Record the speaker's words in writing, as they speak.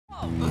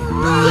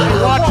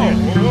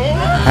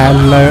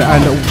Hello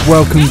and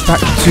welcome back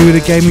to the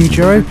Gaming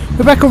Duo.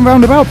 We're back on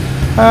Roundabout.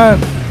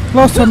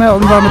 Last time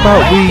out on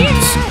Roundabout we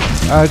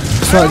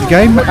started the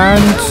game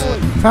and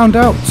found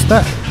out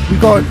that we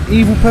got an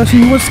evil person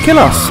who wants to kill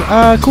us,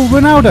 called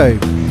Ronaldo.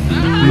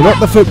 Not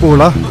the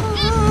footballer.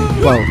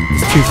 Well,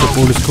 there's two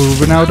footballers called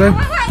Ronaldo,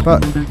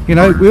 but you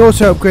know, we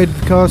also upgraded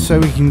the car so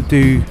we can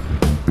do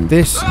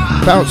this,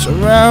 bounce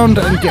around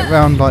and get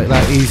around like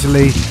that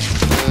easily.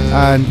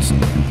 And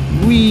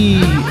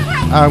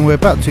we're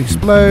about to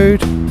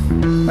explode.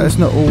 That's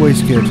not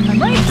always good.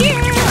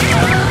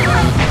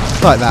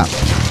 Like that.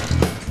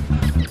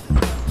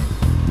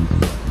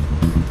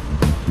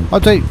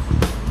 Update.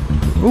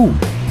 Ooh,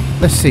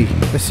 let's see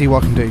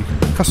what I can do.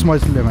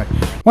 Customize the limo.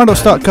 Why not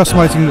start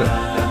customizing the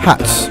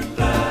hats?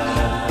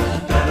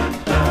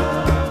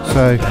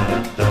 So,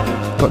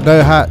 got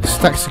no hats.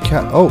 Taxi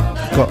cat. Oh,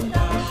 got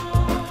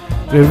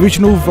the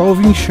original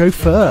revolving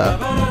chauffeur.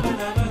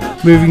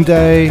 Moving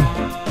day.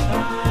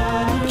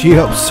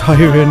 G-Up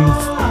siren.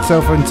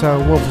 Cell phone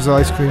tower. Waffles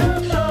ice cream.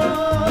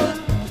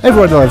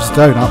 Everyone loves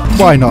donut.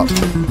 Why not?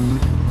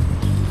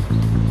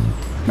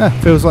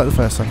 Feels like the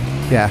first time.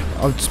 Yeah,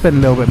 I'll spend a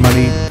little bit of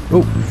money.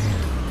 Oh.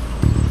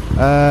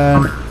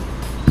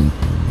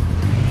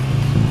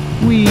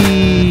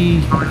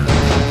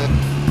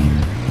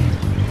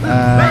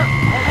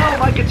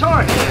 My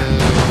guitar.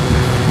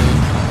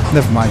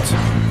 Never mind.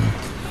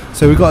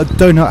 So we got a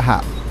donut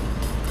hat.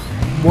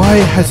 Why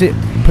has it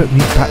put me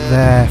back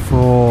there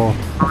for?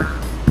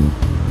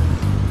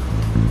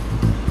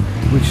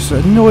 Which is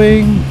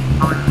annoying.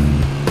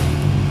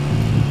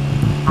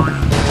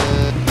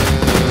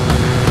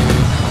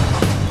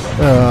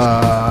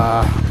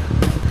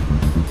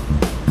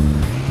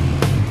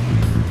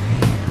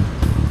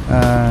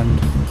 And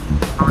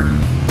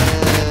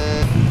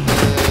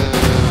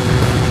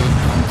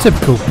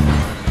typical.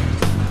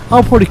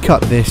 I'll probably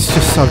cut this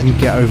just so I can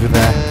get over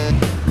there.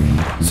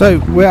 So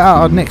we're at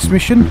our next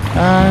mission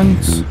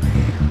and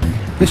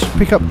let's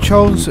pick up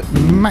Charles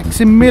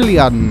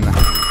Maximilian.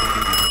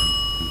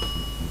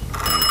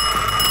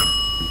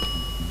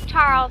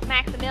 Charles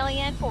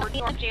Maximilian,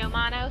 40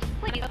 Geomanos,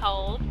 please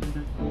hold.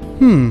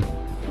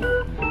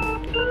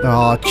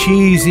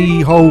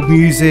 Cheesy whole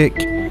music.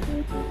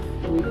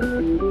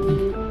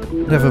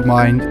 Never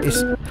mind.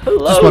 It's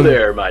hello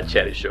there, my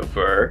chatty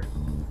chauffeur.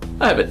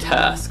 I have a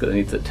task that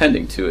needs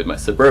attending to in my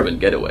suburban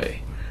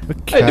getaway.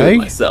 Okay. I do it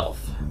myself,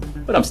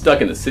 but I'm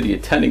stuck in the city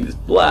attending these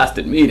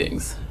blasted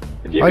meetings.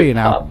 If you could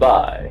pop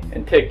by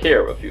and take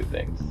care of a few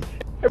things,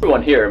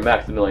 everyone here at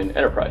Maximilian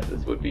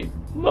Enterprises would be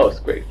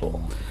most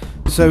grateful.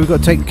 So we've got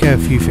to take care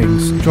of a few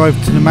things. Drive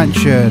to the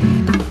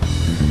mansion.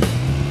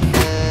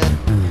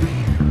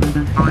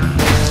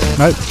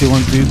 Nope, don't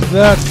want to do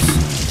that.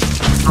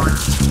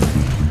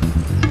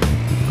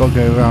 Got to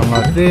go around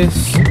like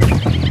this.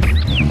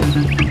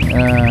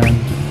 And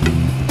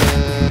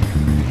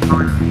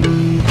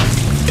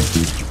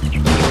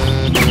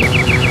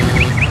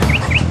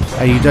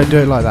hey, you don't do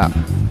it like that.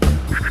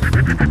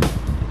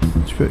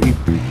 Let's put you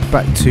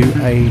back to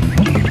a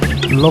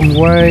long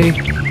way.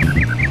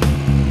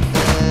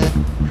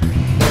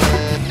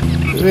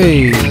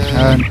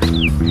 And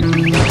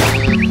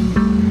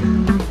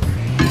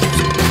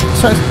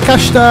so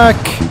cash stack,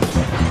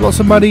 lots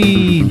of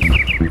money.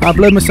 I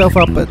blow myself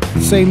up at the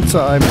same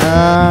time,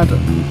 and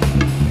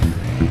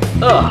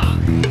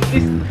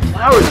these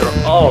flowers are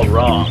all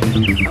wrong. I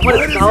want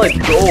a solid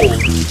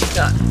gold,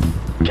 not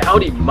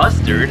gouty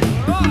mustard.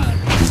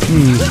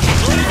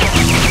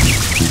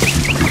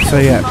 So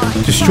yeah,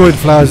 destroy the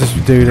flowers as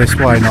we do this.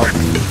 Why not?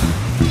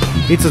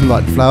 He doesn't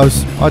like the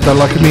flowers. I don't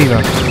like them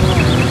either.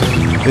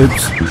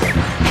 Oops.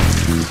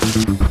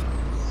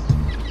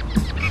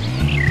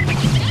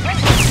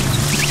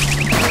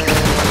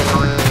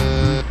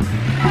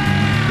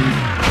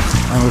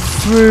 And we're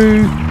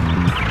through.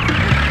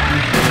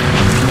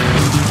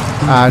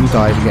 And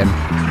died again.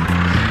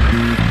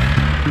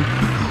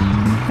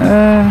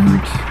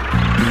 And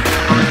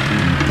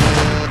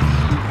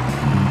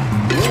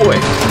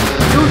wait,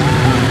 you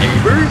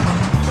neighbors?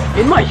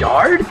 In my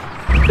yard?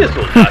 This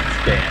will not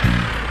stand.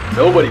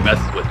 Nobody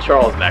messes with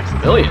Charles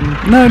Maximilian.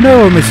 no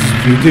one messes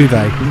with you, do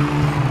they?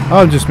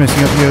 I'm just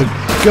messing up your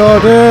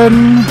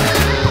garden.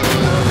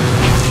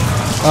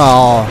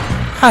 Oh,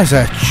 has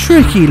a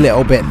tricky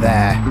little bit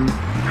there.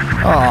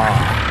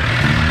 Oh.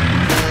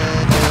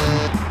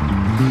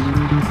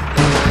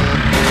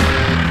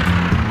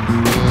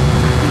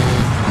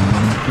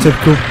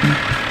 Typical.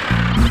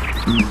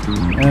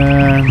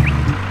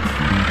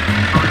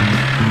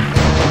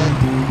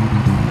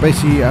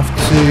 Basically you have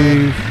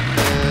to...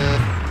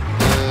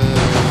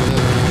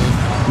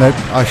 Nope,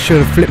 I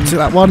should have flipped to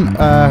that one.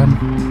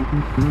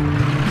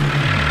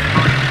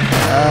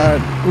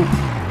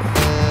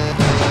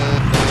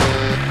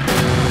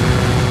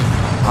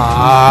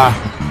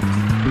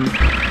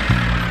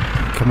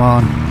 Come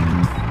on.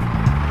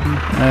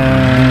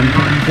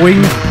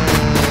 Wing.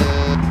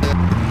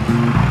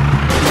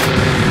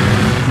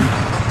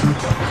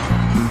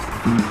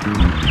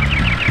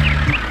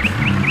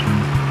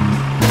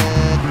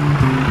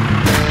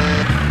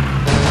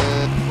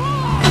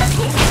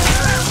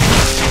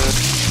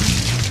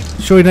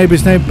 Show your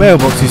neighbours no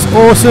mailboxes.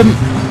 Awesome.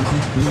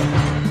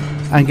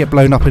 And get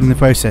blown up in the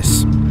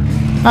process.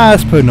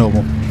 As per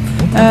normal.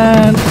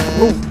 And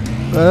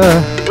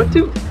what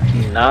do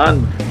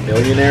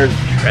non-millionaires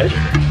treasure?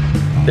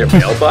 Their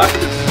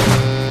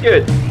mailboxes?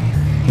 Good.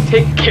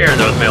 Take care of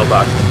those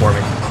mailboxes for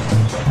me.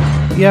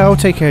 yeah, I'll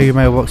take care of your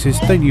mailboxes.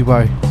 Don't you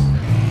worry.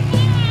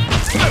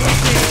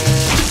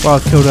 Well, I'll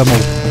kill them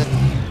all.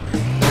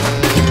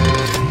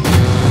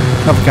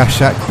 Another cash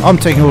sack. I'm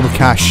taking all the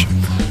cash.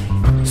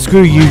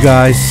 Screw you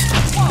guys.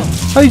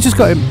 Oh, you just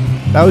got him.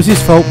 That was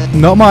his fault,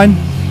 not mine.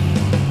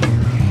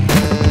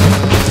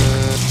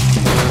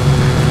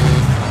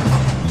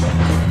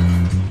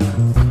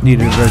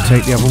 Needed to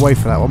rotate the other way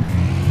for that one.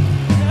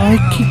 I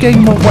keep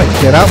getting my way.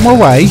 Get out my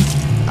way,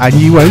 and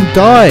you won't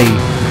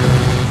die.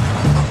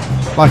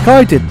 Like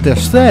I did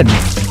just then.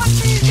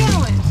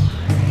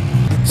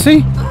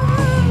 See?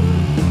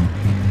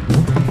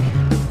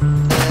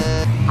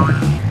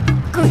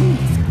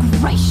 Goodness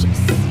gracious.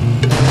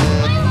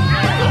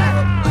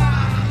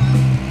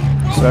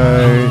 So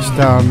it's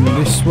down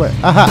this way.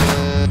 Aha!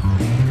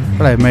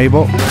 Hello,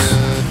 mailbox.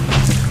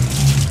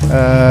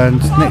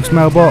 And next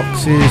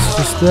mailbox is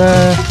just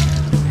there.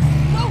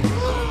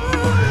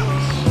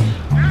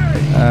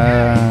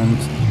 And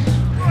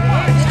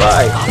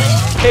Bye.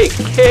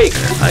 Cake.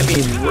 I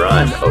mean,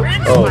 run.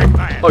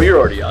 Oh, you're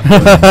already on.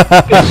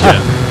 Good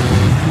shit.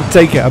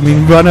 take it. I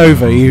mean, run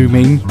over. You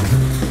mean?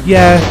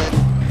 Yeah,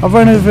 I've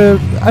run over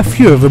a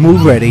few of them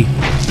already.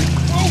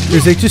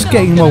 Because they're just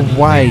getting in my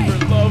way.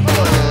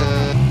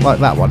 Like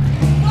that one.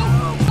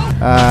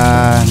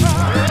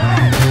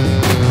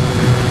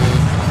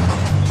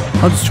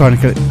 I'm just trying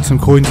to get some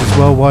coins as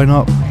well, why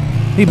not?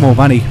 Need more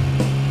money.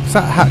 Because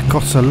that hat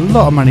costs a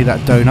lot of money,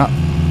 that donut.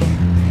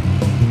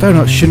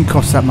 Donuts shouldn't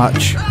cost that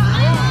much.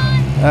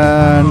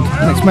 And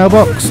next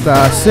mailbox,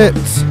 that's it.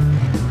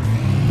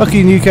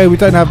 Lucky in UK we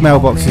don't have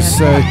mailboxes,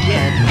 so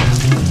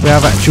we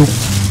have actual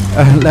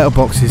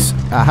letterboxes.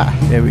 Aha,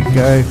 there we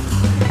go.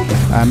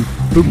 And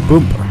boom,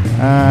 boom,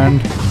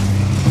 and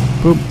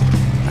boom.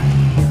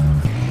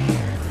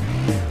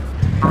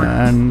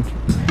 And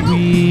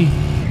we...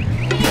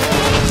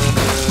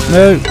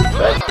 No.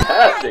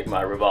 Fantastic,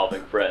 my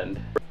revolving friend.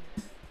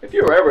 If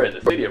you're ever in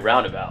the city of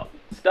Roundabout,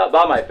 stop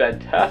by my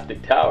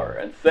fantastic tower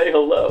and say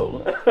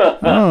hello.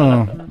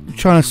 Oh, you're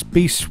trying to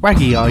be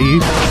swaggy, are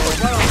you?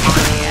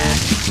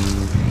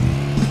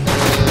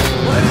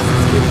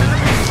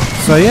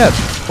 So yeah,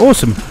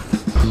 awesome.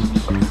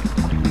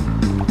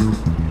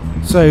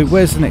 So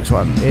where's the next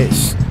one?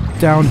 It's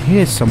down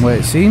here somewhere,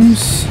 it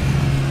seems.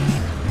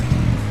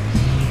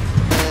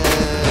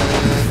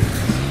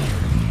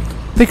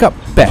 Pick up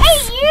Beth. Hey,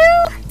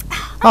 you!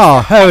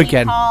 Oh, her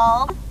again.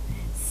 Called.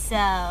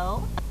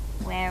 So,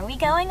 where are we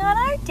going on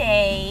our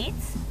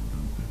dates?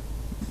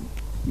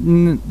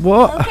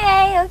 What?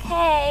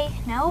 Okay.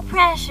 No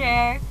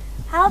pressure.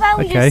 How about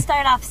we just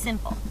start off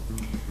simple?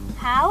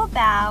 How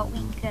about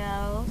we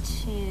go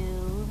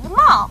to the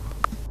mall?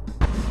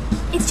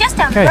 It's just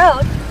down the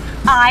road.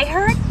 I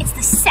heard it's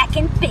the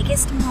second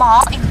biggest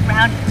mall in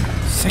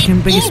Roundabout.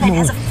 Second biggest mall. It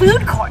even has a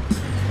food court.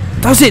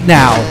 Does it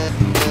now?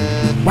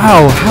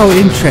 Wow, how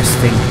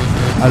interesting.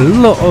 A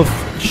lot of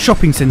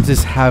shopping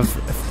centres have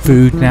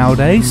food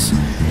nowadays.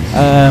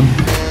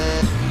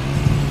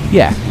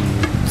 Yeah.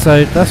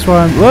 So that's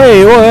why I'm...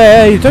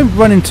 Wait, don't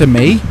run into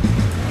me.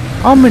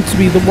 I'm meant to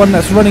be the one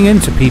that's running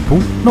into people,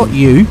 not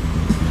you.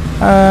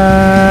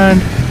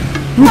 And...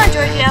 Come on,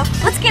 Giorgio.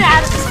 Let's get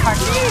out of this car.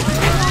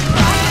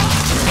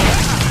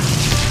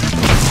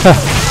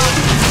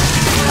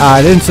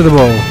 And into the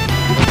wall.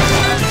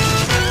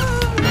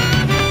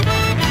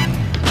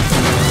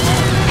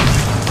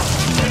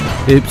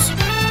 Oops.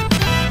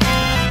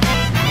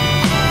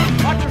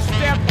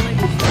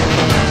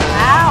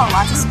 Wow,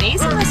 lots of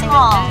space in this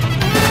mall.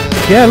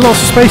 Yeah,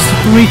 lots of space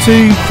for me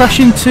to crash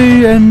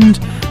into and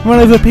run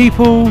over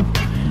people.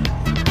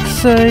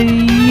 So,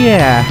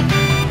 yeah.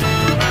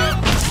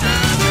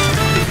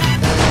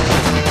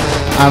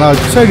 And I'll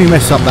totally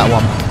mess up that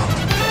one.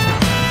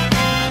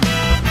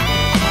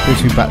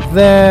 Push me back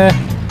there,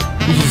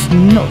 which is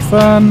not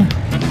fun.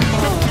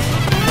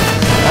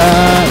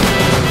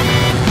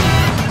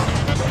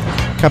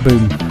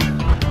 Kaboom.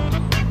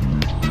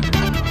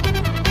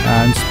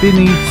 And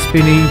spinny.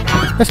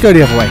 Let's go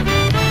the other way.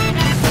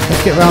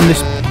 Let's get around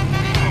this.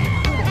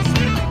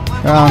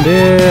 Around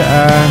here,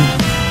 and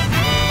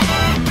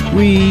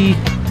we...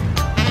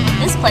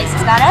 This place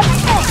has got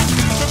everything.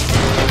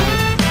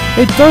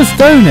 It does,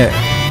 don't it?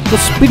 The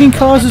spinning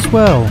cars as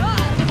well.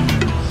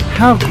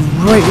 How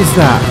great is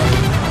that?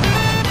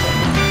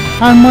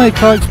 And my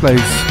car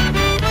explodes.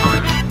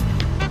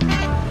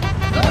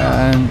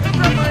 And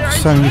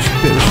so you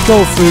should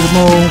stroll through them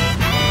all,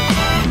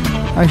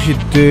 as you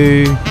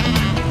do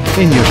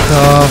in your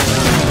car.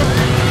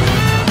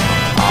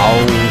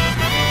 Oh.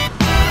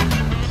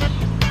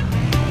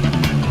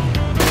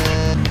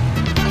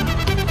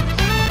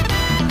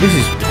 This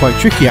is quite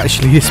tricky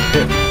actually, this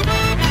bit.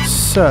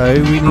 So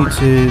we need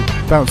to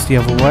bounce the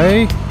other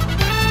way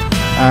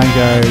and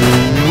go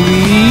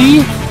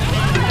wee.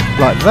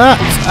 like that,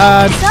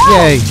 and So,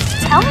 yay.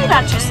 tell me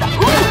about yourself.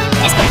 Ooh,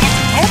 let's go get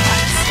some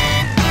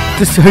haircuts.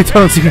 Just so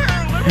dancing.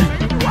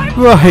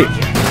 Right.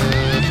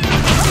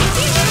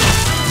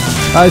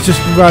 That is just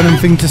a random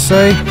thing to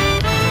say.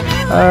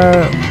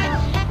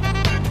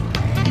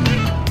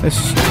 Let's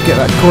just get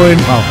that coin.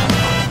 Oh.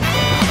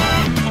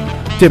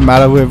 Didn't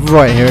matter, we're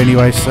right here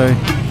anyway, so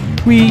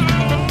we.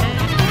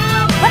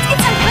 Let's get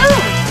some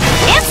food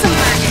and some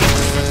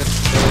burgers.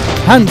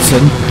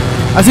 Hanson?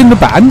 As in the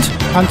band?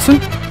 Hanson?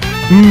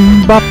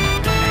 But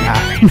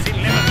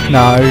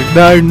nah.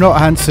 No, not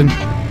Hanson.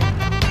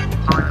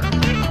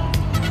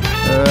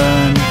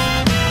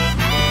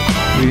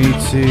 We need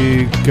to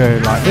go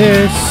like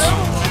this.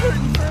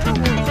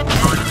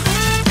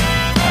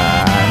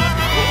 And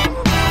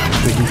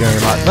we can go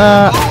like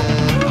that.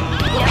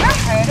 You ever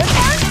heard of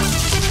that?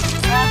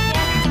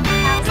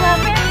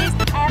 Everyone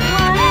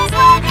is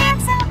love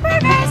handsome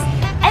burgers.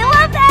 I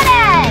love that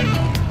ad.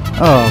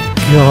 Oh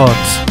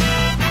god.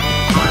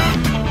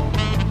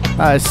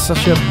 That is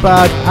such a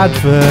bad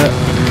advert.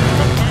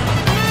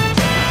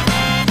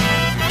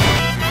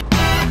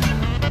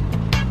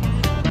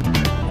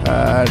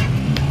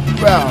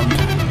 Round.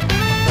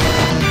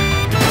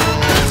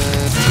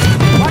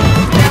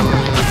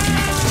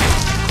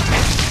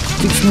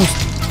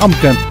 I'm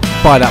going to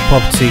buy that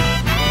property.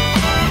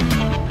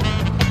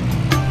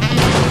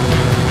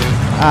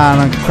 And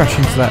I'm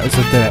crashing into that as I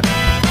do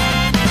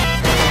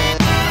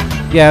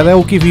it. Yeah,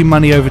 they'll give you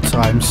money over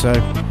time, so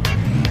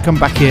come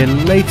back here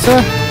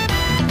later.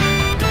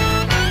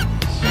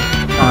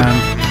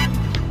 And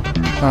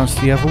bounce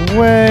the other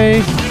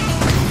way.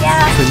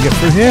 Yeah. So you get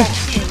through here.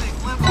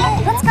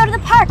 Let's go to the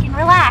park and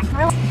relax.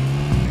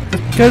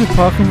 Let's go to the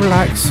park and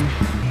relax.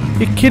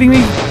 You're kidding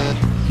me?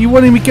 You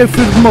wanted me to go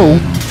through the mall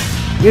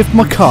with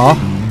my car?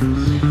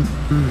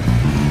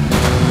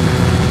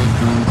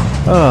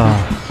 Oh.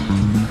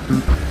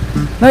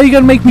 Now you're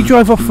going to make me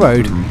drive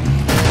off-road?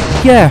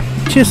 Yeah,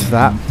 cheers for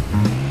that.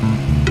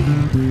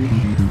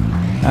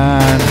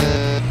 And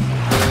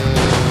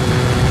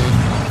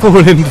fall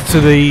into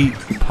the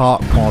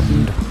park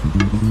pond.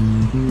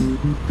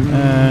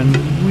 And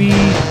we...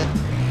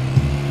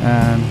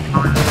 And...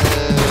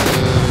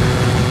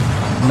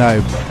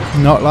 No,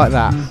 not like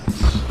that.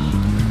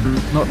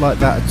 Not like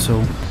that at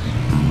all.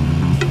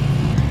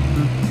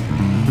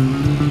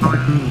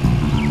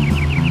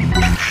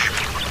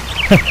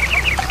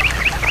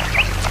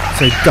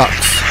 So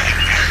ducks.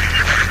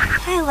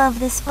 I love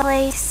this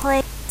place.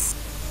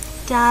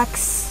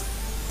 Ducks.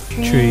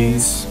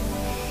 Trees.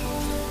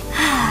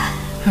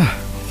 I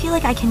feel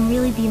like I can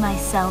really be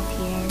myself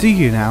here. Do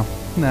you now?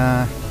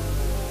 Nah.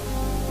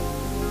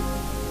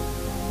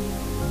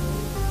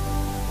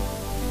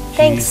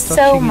 Thanks She's so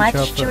touching much, each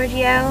other.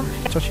 Giorgio.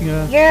 Touching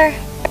her.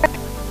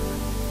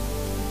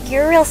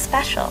 You're real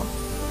special.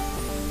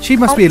 She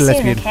must be a Talk soon,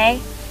 lesbian.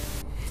 okay?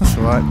 That's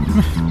alright.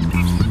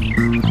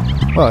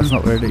 Well, it's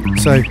not really.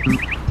 So,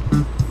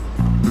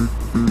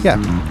 yeah,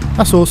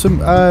 that's awesome.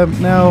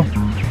 Now,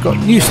 got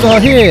new star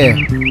here.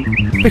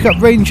 Pick up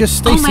Ranger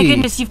Stacy. Oh my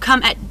goodness, you've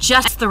come at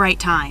just the right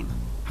time.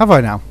 Have I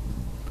now?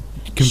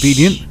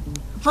 Convenient. Shh.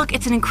 Look,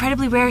 it's an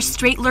incredibly rare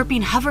straight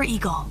lerping hover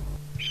eagle.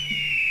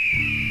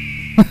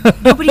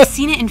 Nobody's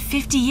seen it in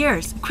 50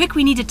 years. Quick,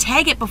 we need to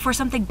tag it before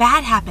something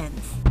bad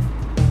happens.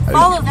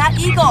 Follow that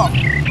eagle.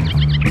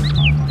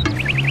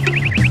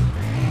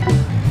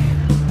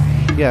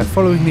 Yeah,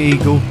 following the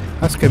eagle.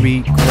 That's going to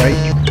be great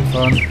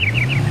fun.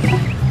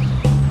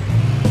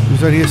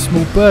 There's only a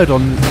small bird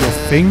on your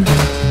thing.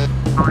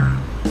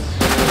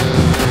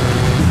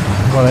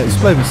 Well, I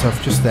exploded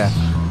myself just there.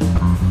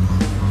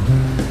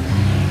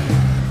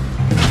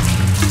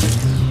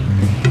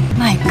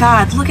 My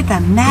God, look at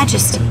that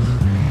majesty.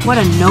 What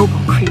a noble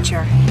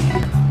creature.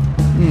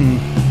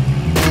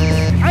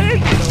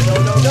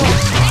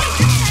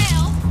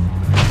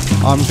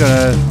 I'm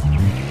gonna...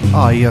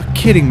 Oh, you're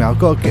kidding me. I've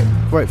got to get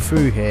right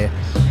through here.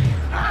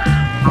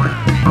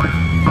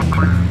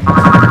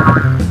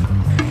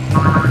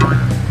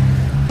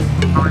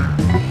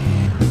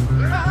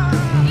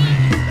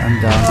 And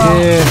down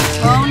here.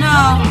 Oh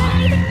no.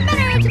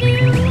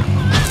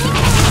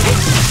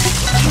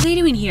 What are they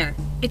doing here?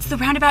 It's the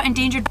Roundabout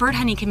Endangered Bird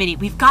Hunting Committee.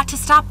 We've got to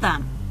stop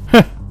them.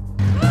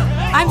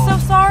 I'm so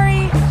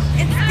sorry.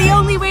 It's the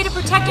only way to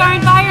protect our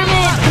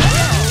environment.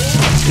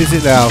 Is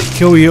it now?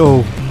 Kill you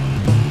all.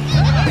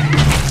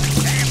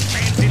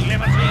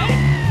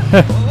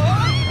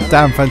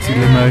 Damn fancy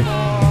limo.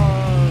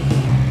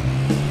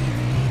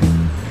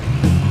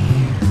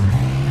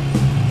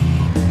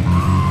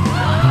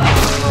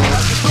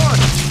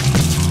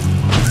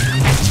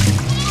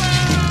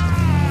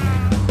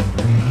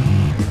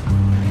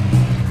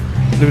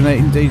 Eliminate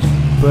endangered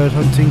bird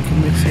hunting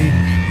committee.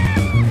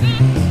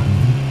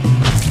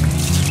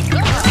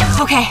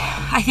 Okay,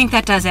 I think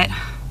that does it.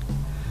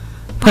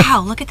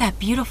 Wow, look at that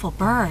beautiful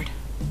bird.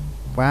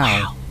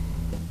 Wow.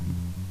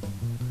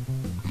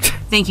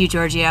 Thank you,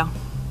 Giorgio.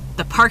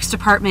 The Parks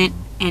Department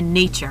and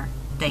nature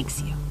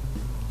thanks you.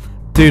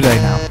 Do they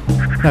now?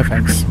 No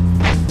thanks.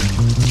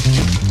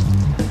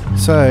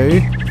 So,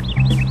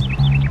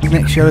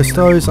 next yellow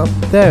star is up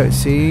there, it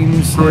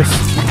seems. This.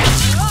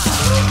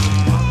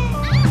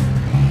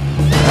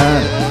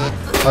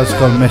 I just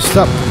got messed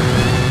up.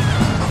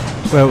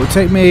 Where it will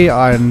take me,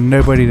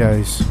 nobody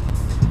knows.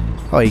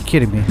 Oh, are you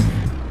kidding me?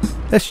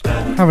 Let's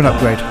have an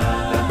upgrade.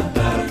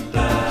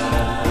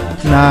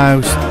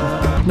 No,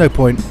 no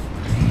point.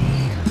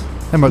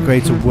 Them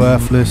upgrades are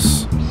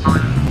worthless.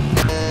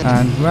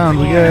 And round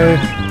we go.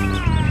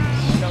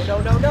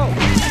 No.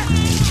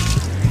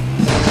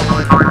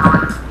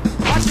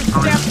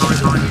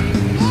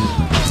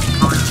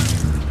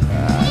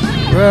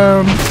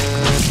 Round.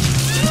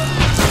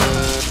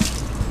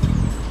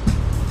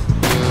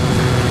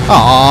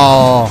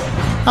 Oh,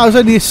 that was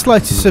only the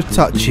slightest of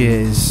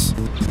touches.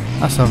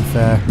 That's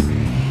unfair.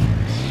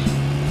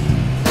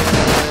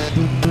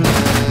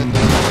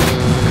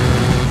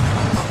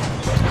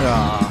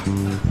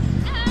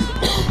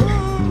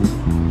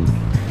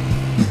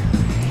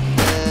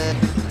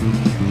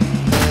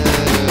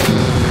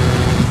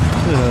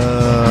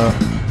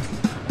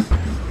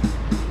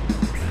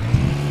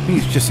 I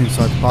think it's just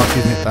inside the park,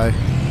 isn't it, though?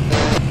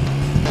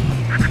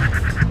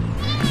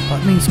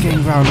 That means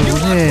getting round all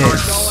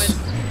this.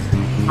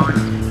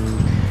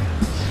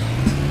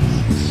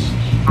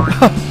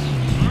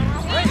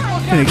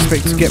 Didn't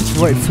expect to get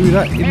right through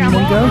that in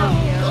one go.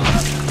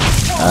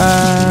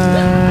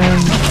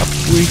 And up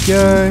we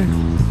go.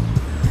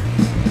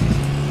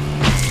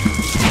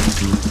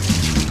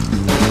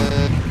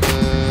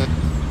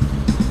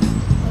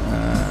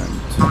 And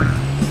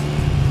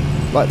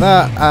like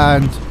that,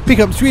 and pick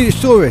up Swedish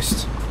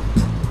tourist.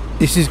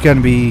 This is going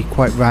to be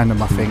quite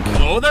random, I think.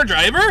 Hello there,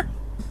 driver.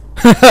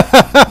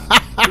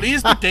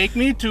 Please take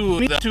me to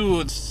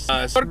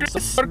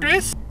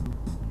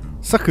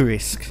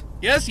Suckerisk.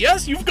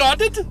 Yes, you've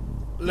got it.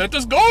 Let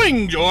us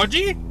going,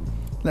 Georgie.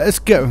 Let us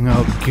go.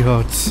 Oh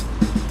God.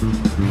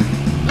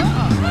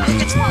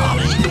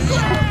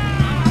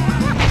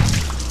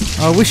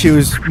 I wish it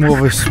was more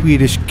of a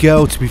Swedish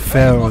girl, to be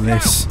fair, on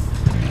this,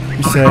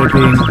 instead of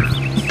being this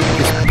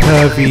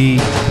pervy,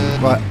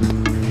 like,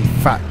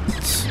 fat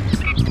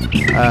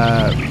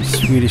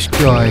Swedish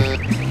guy.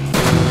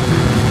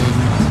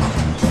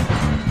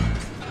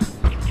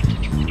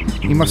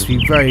 He must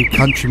be very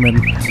countryman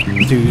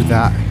to do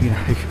that, you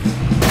know.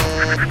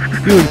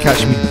 You wouldn't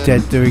catch me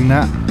dead doing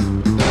that.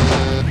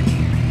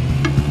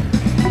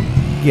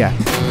 Yeah.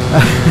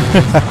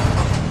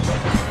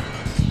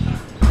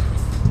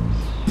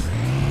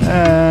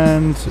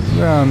 And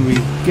round we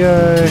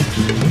go.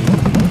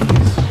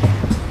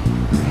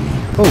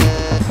 Oh,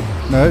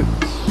 no.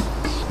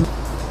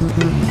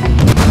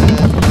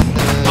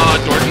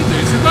 Georgie,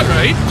 this is not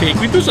right. Take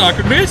me to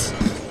soccer, miss.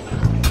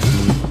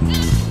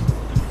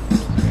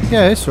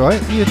 Yeah, it's right.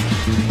 You're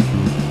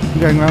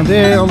going around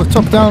here on the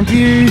top-down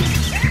view.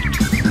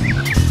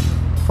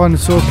 Find the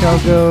saw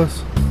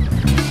cowgirls.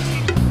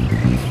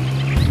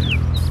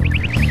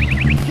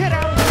 Get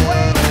out of the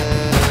way!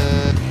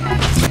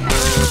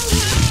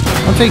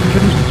 I'm taking a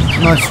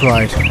nice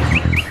ride.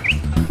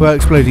 Without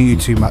exploding you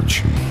too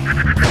much.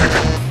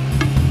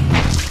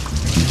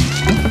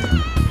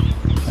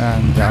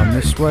 And down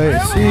this way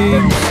it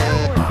seems.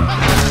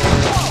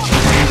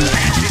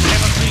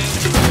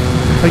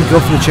 Thank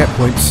God for the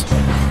checkpoints.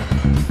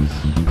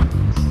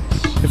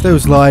 If there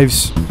was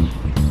lives,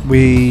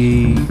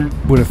 we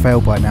would have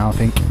failed by now, I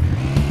think.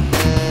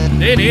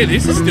 Hey,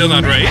 this is still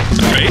not right.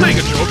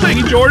 Thank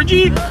you,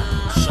 Georgie.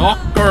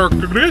 Soccer,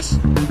 Chris.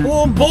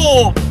 Boom,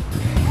 boom.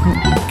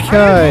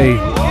 Okay.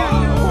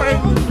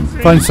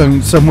 Find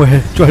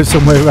somewhere, drive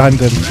somewhere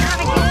random.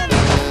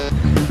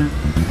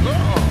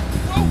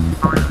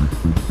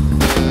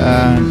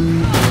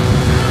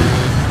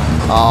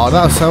 Oh,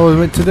 that's how I was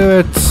meant to do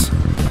it.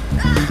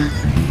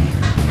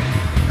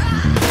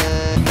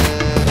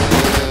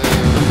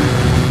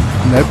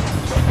 Nope.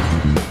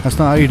 That's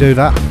not how you do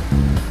that.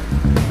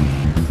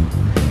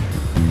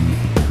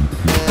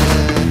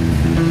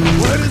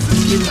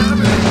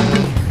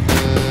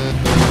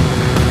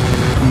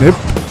 Nope.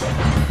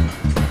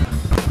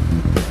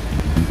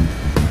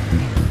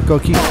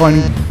 Gotta keep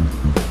finding.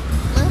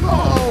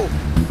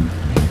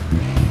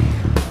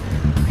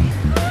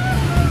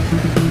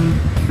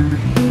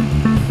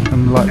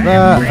 And like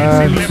that.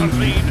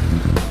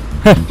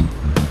 And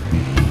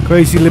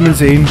crazy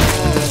limousine.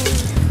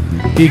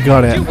 You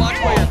got it.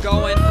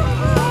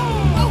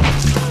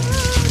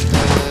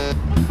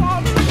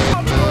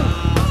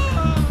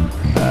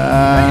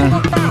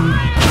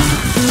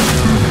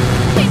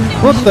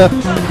 What the?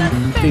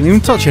 Didn't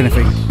even touch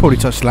anything. Probably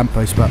touched the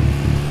lamppost, but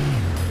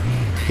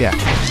yeah.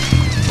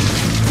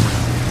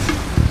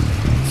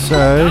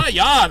 So.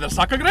 Yeah, the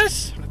soccer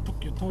grass.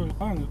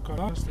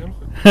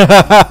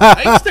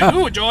 Thanks to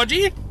you,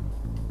 Georgie.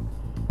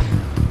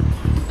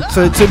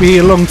 So it took me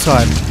a long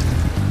time.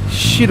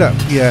 Shit up,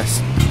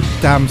 yes.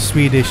 Damn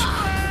Swedish.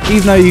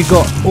 Even though you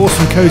got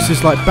awesome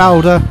coasters like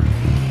Balder,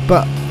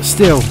 but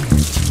still.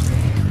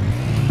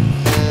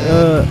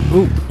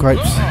 Oh,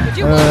 grapes.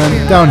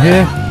 Down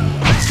here.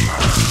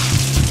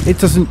 It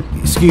doesn't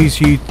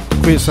excuse you to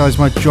criticise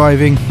my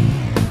driving.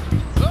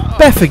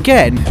 Beth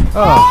again!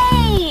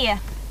 Oh. Hey!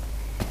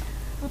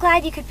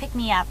 glad you could pick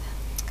me up.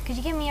 Could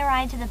you give me a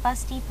ride to the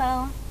bus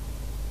depot?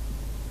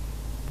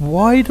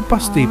 Why the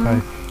bus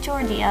depot?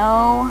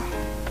 Giorgio,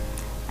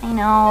 I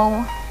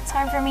know. It's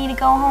hard for me to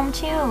go home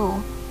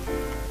too.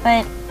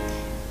 But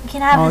we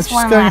can have this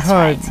one last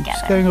ride together.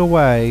 Just going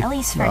away. At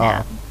least for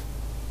now.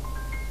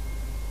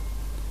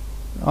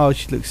 Oh,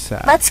 she looks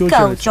sad. Let's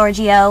go,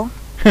 Giorgio.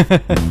 We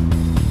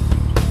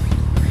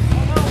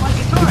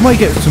might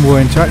get some more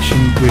interaction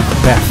with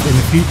Beth in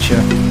the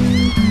future.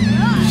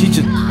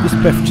 This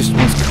Beth just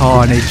wants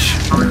carnage.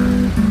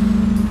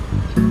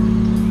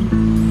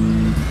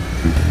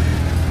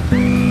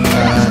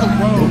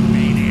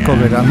 Gotta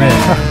go down there.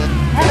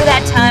 Remember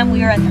that time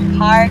we were at the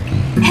park?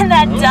 And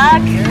that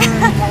duck?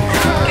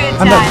 Good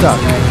And that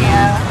times,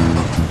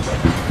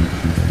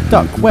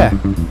 duck. Duck, where?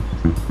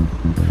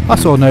 I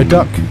saw no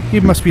duck.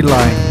 You must be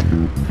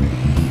lying.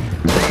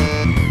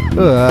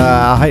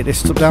 I hate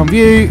this top-down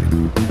view.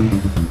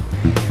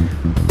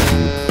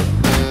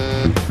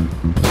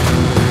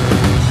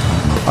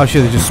 I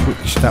should have just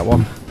switched that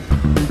one.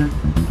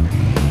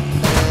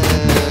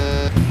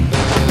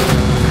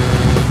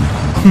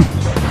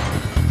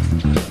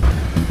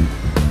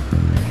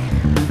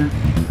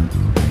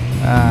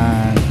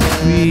 And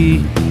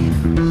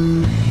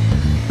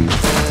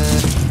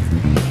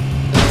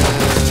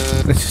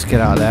let's just get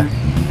out of there.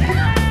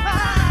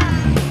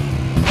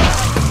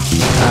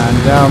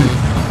 And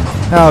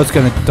I was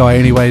going to die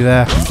anyway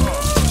there.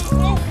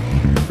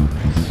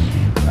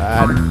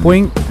 And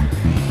boink.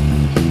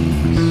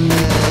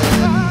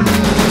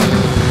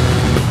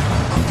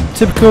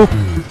 Typical.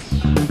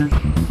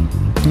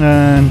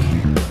 And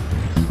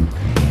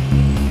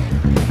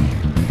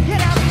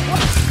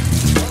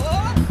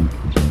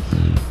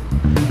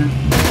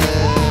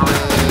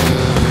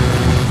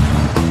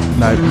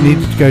no,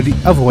 needed to go the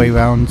other way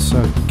round so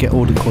I could get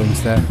all the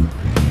coins there.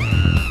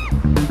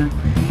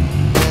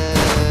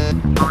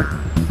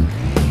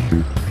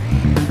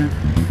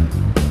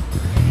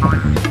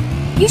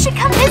 You should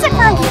come visit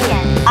for a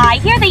weekend. I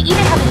hear they even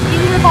have a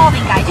new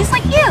revolving guy just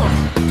like you.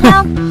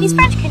 Well, he's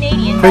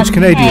French-Canadian.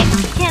 French-Canadian.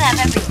 Hey, you can't have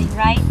everything,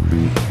 right?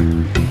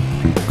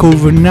 Called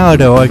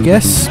Ronaldo, I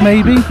guess,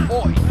 maybe?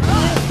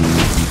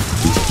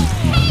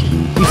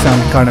 He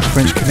sounded kind of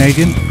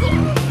French-Canadian.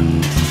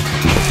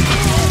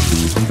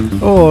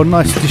 Oh,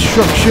 nice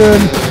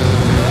destruction.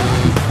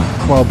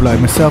 While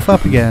blowing myself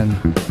up again.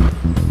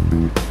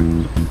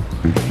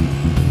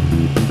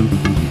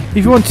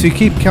 If you want to,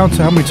 keep count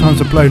how many times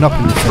I've blown up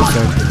in this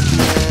episode.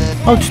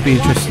 I'll just be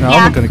interested now.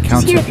 I'm not going to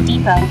count here it. at the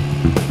depot.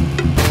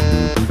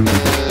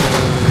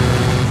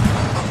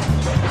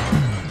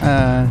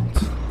 And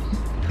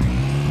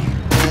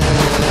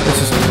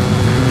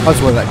I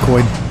just want that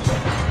coin.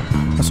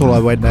 That's all I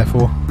went there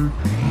for.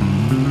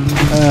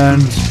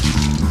 And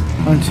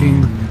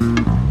 19,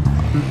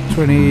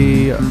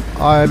 20.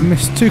 I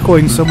missed 2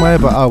 coins somewhere,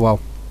 but oh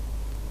well.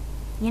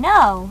 You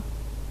know,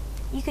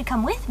 you could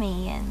come with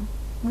me and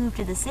move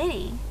to the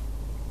city.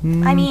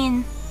 I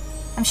mean,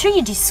 I'm sure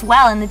you'd do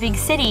swell in the big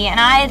city,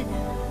 and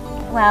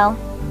well,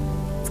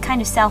 it's kind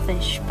of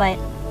selfish, but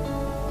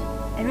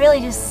I'd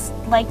really just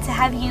like to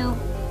have you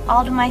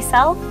all to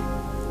myself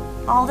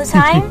all the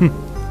time.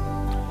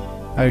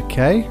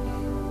 Okay.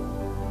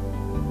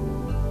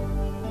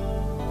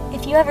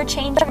 If you ever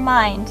change your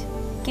mind,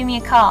 give me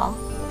a call.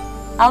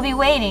 I'll be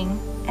waiting,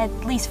 at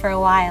least for a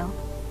while.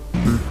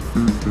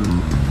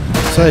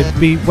 So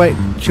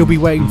she'll be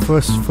waiting for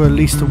us for at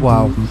least a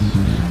while.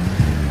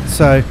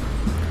 So,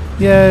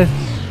 yeah,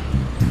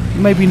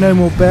 maybe no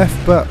more Beth,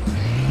 but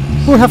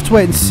we'll have to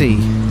wait and see.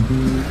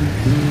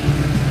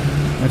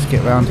 Let's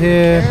get around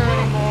here,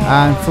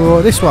 and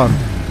for this one,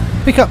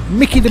 pick up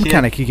Mickey the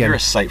Mechanic again. You're a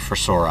sight for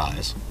sore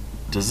eyes.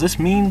 Does this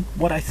mean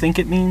what I think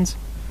it means?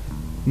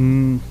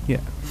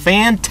 Yeah.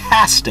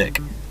 Fantastic!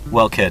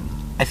 Well, kid,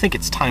 I think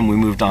it's time we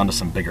moved on to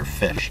some bigger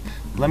fish.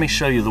 Let me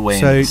show you the way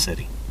into the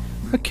city.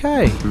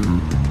 Okay.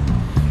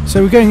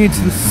 So we're going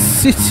into the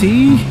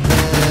city.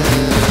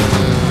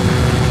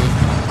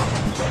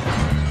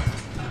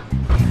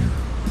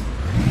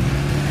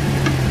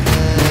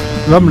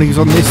 Rumblings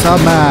on this are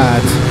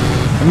mad.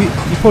 I mean,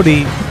 you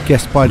probably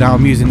guessed by now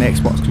I'm using the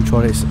Xbox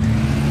controller. It's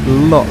a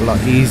lot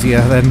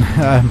easier than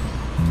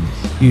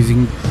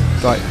using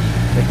like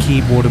a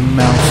keyboard and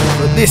mouse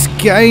for this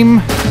game.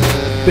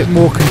 A bit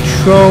more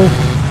control,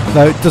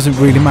 though it doesn't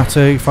really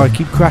matter if I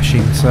keep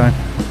crashing. So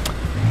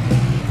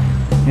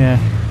yeah,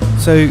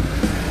 so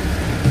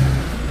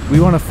we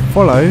want to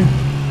follow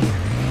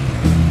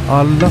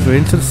our lover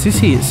into the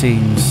city, it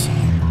seems.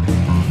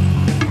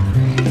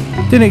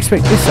 Didn't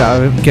expect this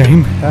out of a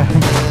game.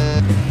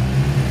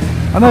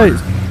 I know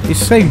it's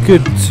saying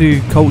good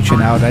to culture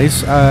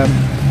nowadays,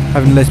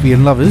 having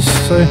lesbian lovers,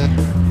 so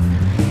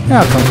yeah,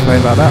 I can't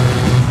complain about that.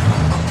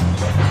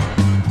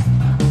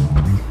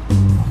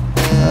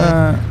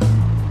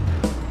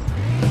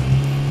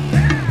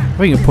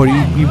 I think it'll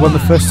probably be one of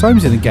the first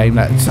times in a game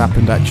that's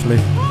happened, actually.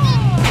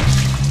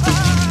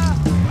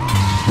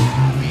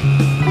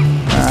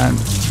 And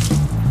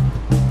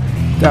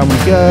down we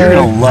go. You're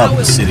gonna love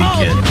the city,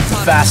 kid.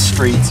 Fast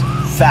streets,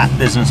 fat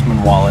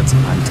businessman wallets.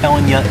 I'm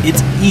telling you,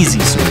 it's easy,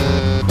 Swede.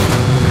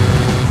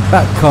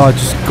 That car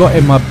just got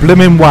in my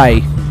blooming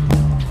way.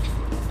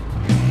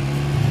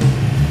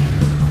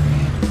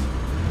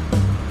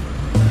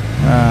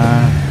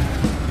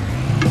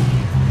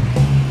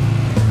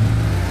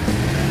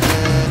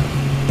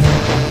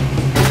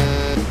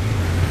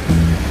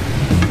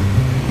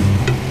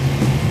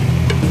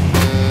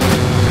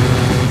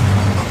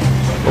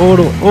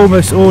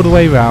 Almost all the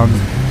way round.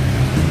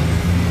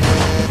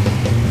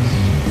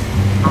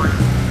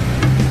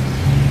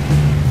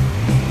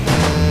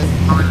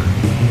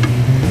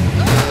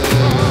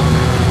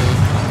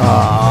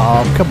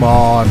 Oh, come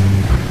on.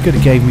 Could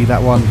have gave me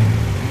that one.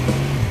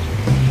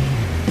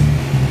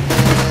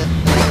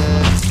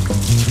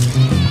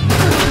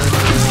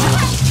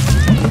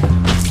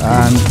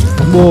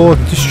 And more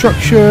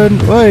destruction.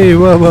 Whoa,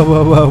 whoa, whoa,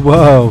 whoa, whoa,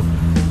 whoa.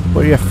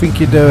 What do you think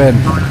you're doing?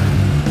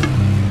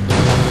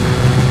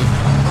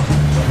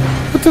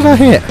 What did I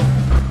hit?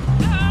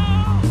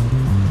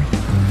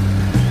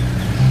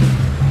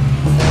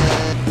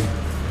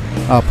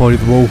 Probably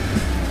the wall.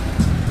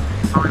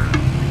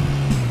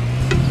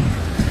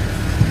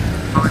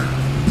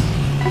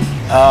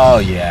 Oh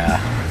yeah,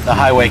 the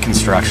highway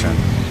construction.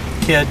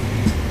 Kid,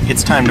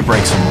 it's time to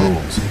break some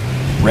rules.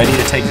 Ready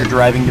to take your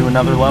driving to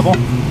another level?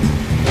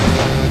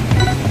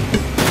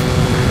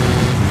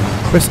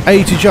 Press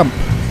A to jump.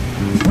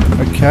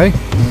 Okay.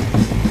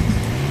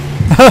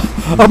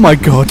 Oh my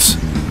god.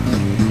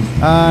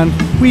 And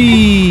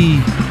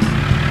whee!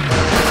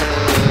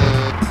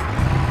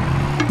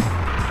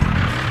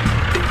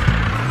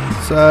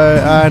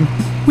 So, and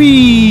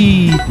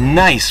whee!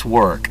 Nice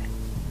work.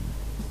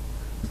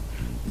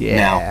 Yeah.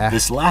 Now,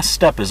 this last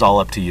step is all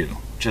up to you.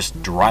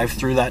 Just drive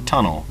through that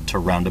tunnel to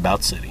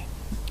Roundabout City.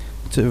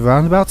 To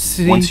Roundabout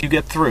City? Once you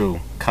get through,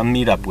 come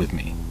meet up with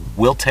me.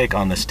 We'll take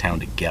on this town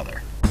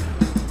together.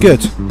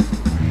 Good.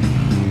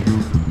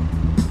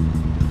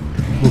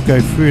 We'll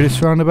go through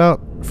this roundabout,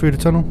 through the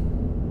tunnel.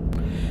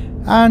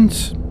 And,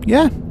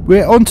 yeah,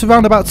 we're on to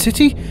Roundabout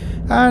City.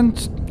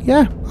 And,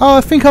 yeah, I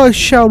think I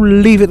shall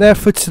leave it there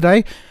for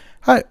today.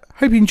 I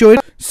hope you enjoyed.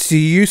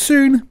 See you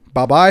soon.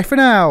 Bye-bye for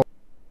now.